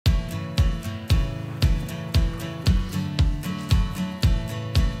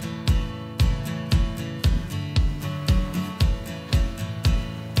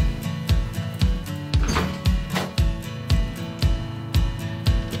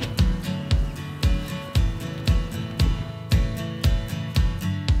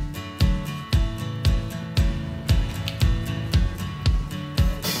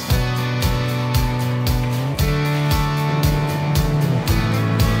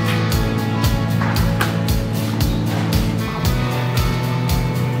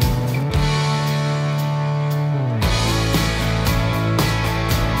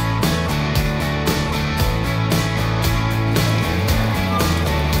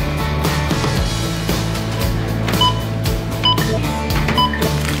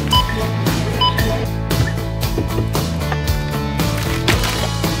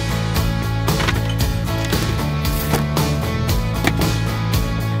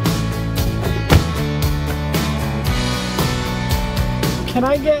can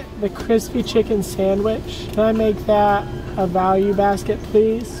I get the crispy chicken sandwich? Can I make that a value basket,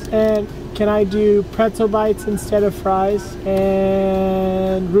 please? And can I do pretzel bites instead of fries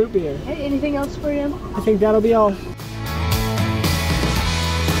and root beer? Hey, anything else for you? I think that'll be all.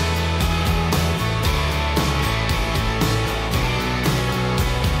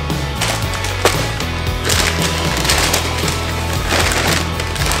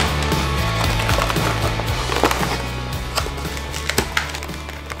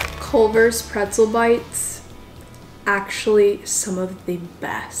 Culver's pretzel bites, actually some of the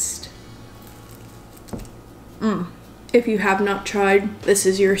best. If you have not tried, this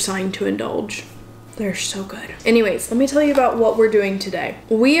is your sign to indulge. They're so good. Anyways, let me tell you about what we're doing today.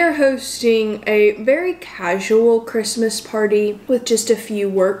 We are hosting a very casual Christmas party with just a few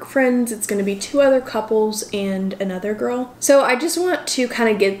work friends. It's gonna be 2 other couples and another girl. So I just want to kind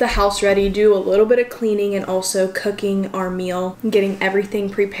of get the house ready, do a little bit of cleaning and also cooking our meal and getting everything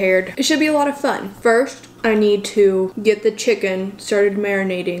prepared. It should be a lot of fun. First, I need to get the chicken started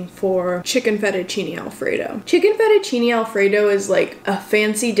marinating for chicken fettuccine alfredo. Chicken fettuccine alfredo is like a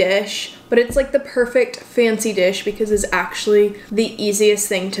fancy dish, but it's like the perfect fancy dish because it's actually the easiest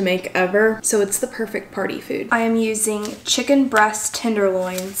thing to make ever. So it's the perfect party food. I am using chicken breast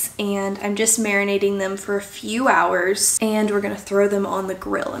tenderloins and I'm just marinating them for a few hours and we're gonna throw them on the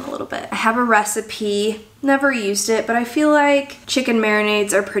grill in a little bit. I have a recipe, never used it, but I feel like chicken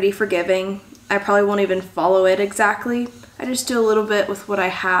marinades are pretty forgiving. I probably won't even follow it exactly. I just do a little bit with what I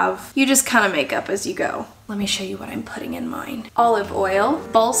have. You just kind of make up as you go. Let me show you what I'm putting in mine. Olive oil,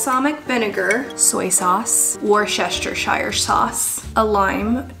 balsamic vinegar, soy sauce, Worcestershire sauce, a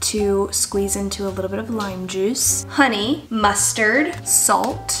lime to squeeze into a little bit of lime juice, honey, mustard,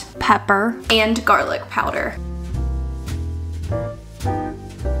 salt, pepper, and garlic powder.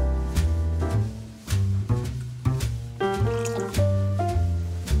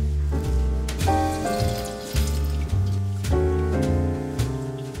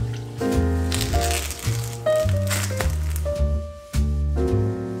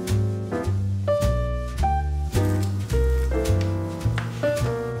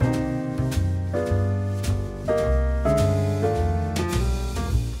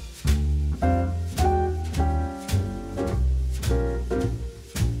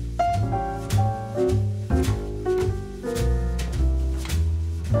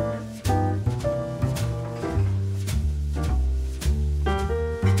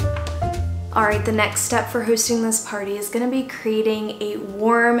 Alright, the next step for hosting this party is going to be creating a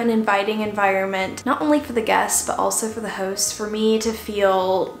warm and inviting environment, not only for the guests, but also for the host, for me to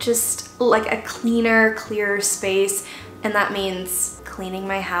feel just like a cleaner, clearer space, and that means cleaning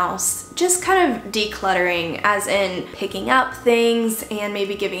my house, just kind of decluttering, as in picking up things and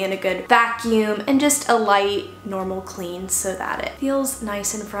maybe giving it a good vacuum and just a light, normal clean so that it feels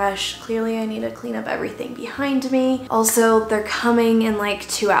nice and fresh. Clearly, I need to clean up everything behind me. Also, they're coming in like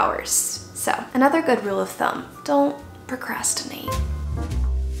 2 hours. So, another good rule of thumb, don't procrastinate.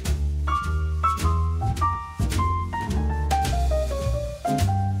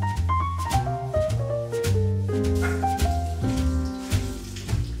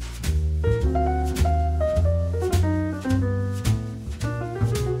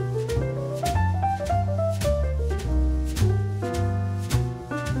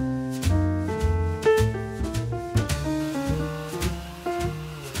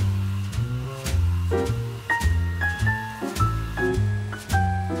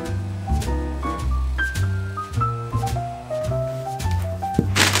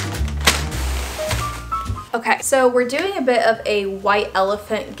 Okay, so we're doing a bit of a white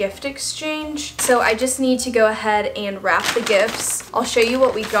elephant gift exchange. So I just need to go ahead and wrap the gifts. I'll show you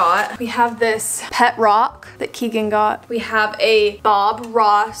what we got. We have this pet rock that Keegan got. We have a Bob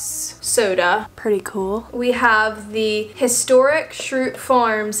Ross soda. Pretty cool. We have the historic Schrute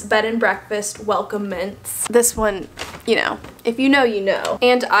Farms bed and breakfast welcome mints. This one, you know, if you know, you know.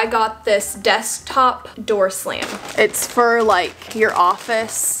 And I got this desktop door slam. It's for like your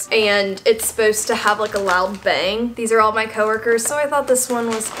office and it's supposed to have like a loud bang. These are all my coworkers, so I thought this one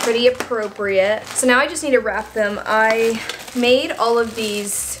was pretty appropriate. So now I just need to wrap them. I made all of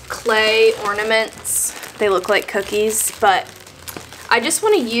these clay ornaments. They look like cookies, but I just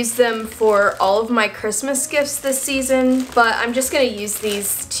want to use them for all of my Christmas gifts this season, but I'm just going to use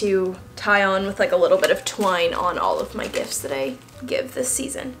these to tie on with like a little bit of twine on all of my gifts that I give this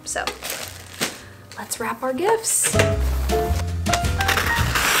season. So let's wrap our gifts.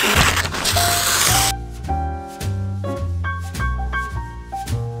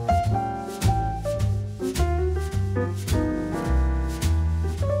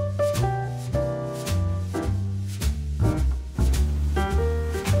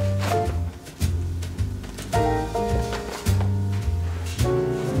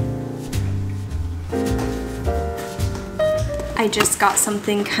 I just got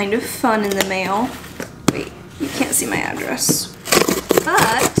something kind of fun in the mail. Wait, you can't see my address.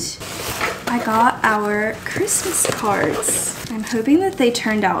 But I got our Christmas cards. I'm hoping that they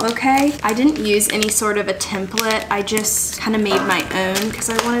turned out okay. I didn't use any sort of a template. I just kind of made my own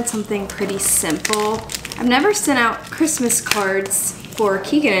because I wanted something pretty simple. I've never sent out Christmas cards for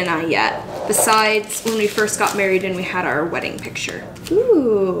Keegan and I yet, besides when we first got married and we had our wedding picture.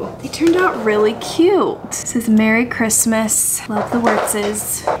 Ooh, they turned out really cute. It says Merry Christmas, love the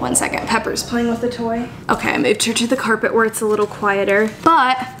Wurtzes. 1 second, Pepper's playing with the toy. Okay, I moved her to the carpet where it's a little quieter,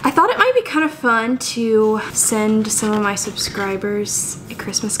 but I thought it might be kind of fun to send some of my subscribers a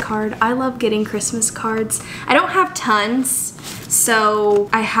Christmas card. I love getting Christmas cards. I don't have tons, so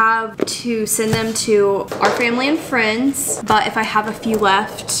I have to send them to our family and friends, but if I have a few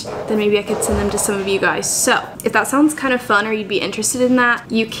left, then maybe I could send them to some of you guys. So if that sounds kind of fun or you'd be interested in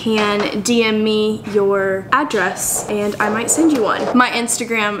that, you can DM me your address and I might send you one. My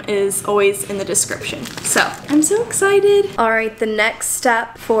Instagram is always in the description. So I'm so excited. All right, the next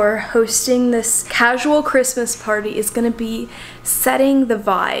step for hosting this casual Christmas party is gonna be setting the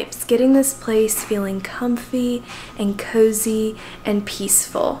vibes, getting this place feeling comfy and cozy and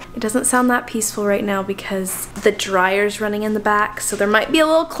peaceful. It doesn't sound that peaceful right now because the dryer's running in the back, so there might be a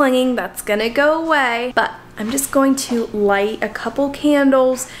little clanging. That's gonna go away, but I'm just going to light a couple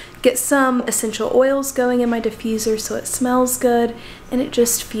candles, get some essential oils going in my diffuser so it smells good and it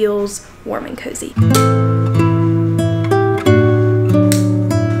just feels warm and cozy.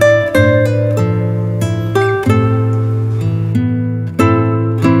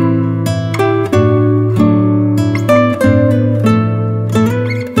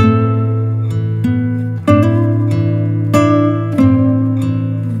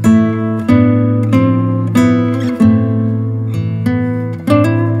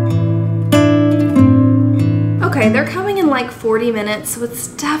 They're coming in like 40 minutes, so it's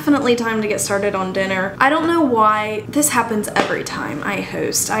definitely time to get started on dinner. I don't know why this happens every time I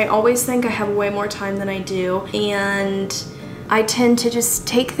host. I always think I have way more time than I do, and I tend to just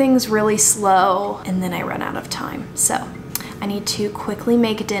take things really slow and then I run out of time. So I need to quickly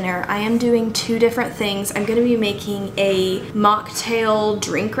make dinner. I am doing 2 different things. I'm gonna be making a mocktail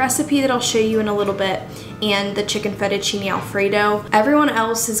drink recipe that I'll show you in a little bit, and the chicken fettuccine alfredo. Everyone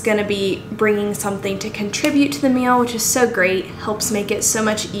else is gonna be bringing something to contribute to the meal, which is so great, helps make it so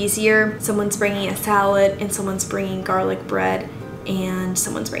much easier. Someone's bringing a salad, and someone's bringing garlic bread, and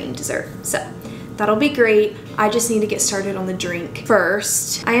someone's bringing dessert. So that'll be great. I just need to get started on the drink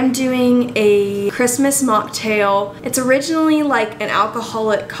first. I am doing a Christmas mocktail. It's originally like an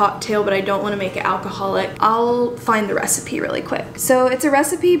alcoholic cocktail, but I don't want to make it alcoholic. I'll find the recipe really quick. So it's a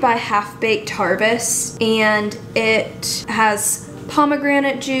recipe by Half Baked Harvest, and it has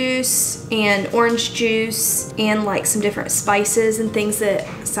pomegranate juice and orange juice and like some different spices and things that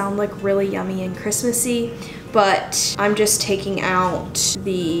sound like really yummy and Christmassy. But I'm just taking out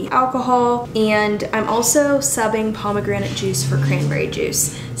the alcohol, and I'm also subbing pomegranate juice for cranberry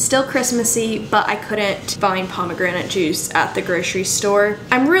juice. Still Christmassy, but I couldn't find pomegranate juice at the grocery store.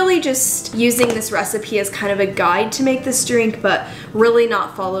 I'm really just using this recipe as kind of a guide to make this drink, but really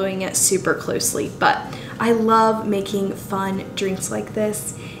not following it super closely. But I love making fun drinks like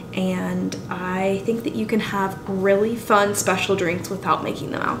this, and I think that you can have really fun special drinks without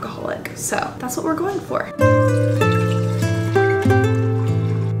making them alcoholic. So that's what we're going for.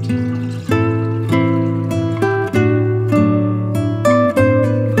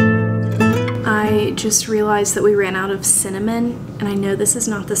 I just realized that we ran out of cinnamon, and I know this is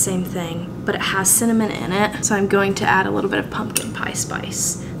not the same thing, but it has cinnamon in it, so I'm going to add a little bit of pumpkin pie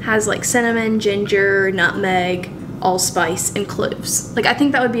spice. It has like cinnamon, ginger, nutmeg, allspice, and cloves. Like, I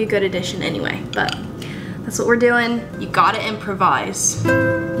think that would be a good addition anyway, but that's what we're doing. You gotta improvise.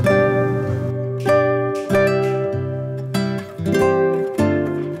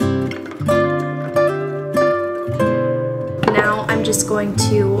 Now I'm just going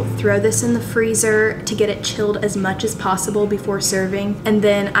to throw this in the freezer to get it chilled as much as possible before serving, and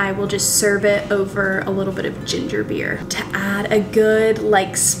then I will just serve it over a little bit of ginger beer to add a good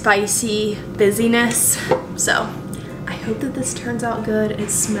like spicy fizziness. So I hope that this turns out good.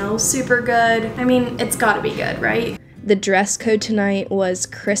 It smells super good. I mean, it's gotta be good, right? The dress code tonight was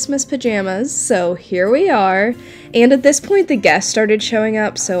Christmas pajamas, so here we are. And at this point, the guests started showing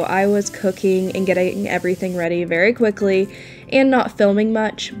up, so I was cooking and getting everything ready very quickly and not filming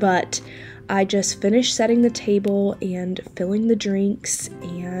much, but I just finished setting the table and filling the drinks,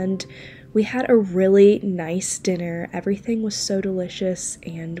 and We had a really nice dinner. Everything was so delicious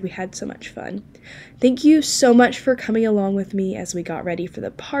and we had so much fun. Thank you so much for coming along with me as we got ready for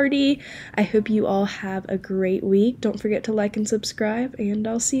the party. I hope you all have a great week. Don't forget to like and subscribe, and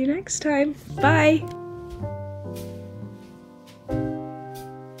I'll see you next time. Bye!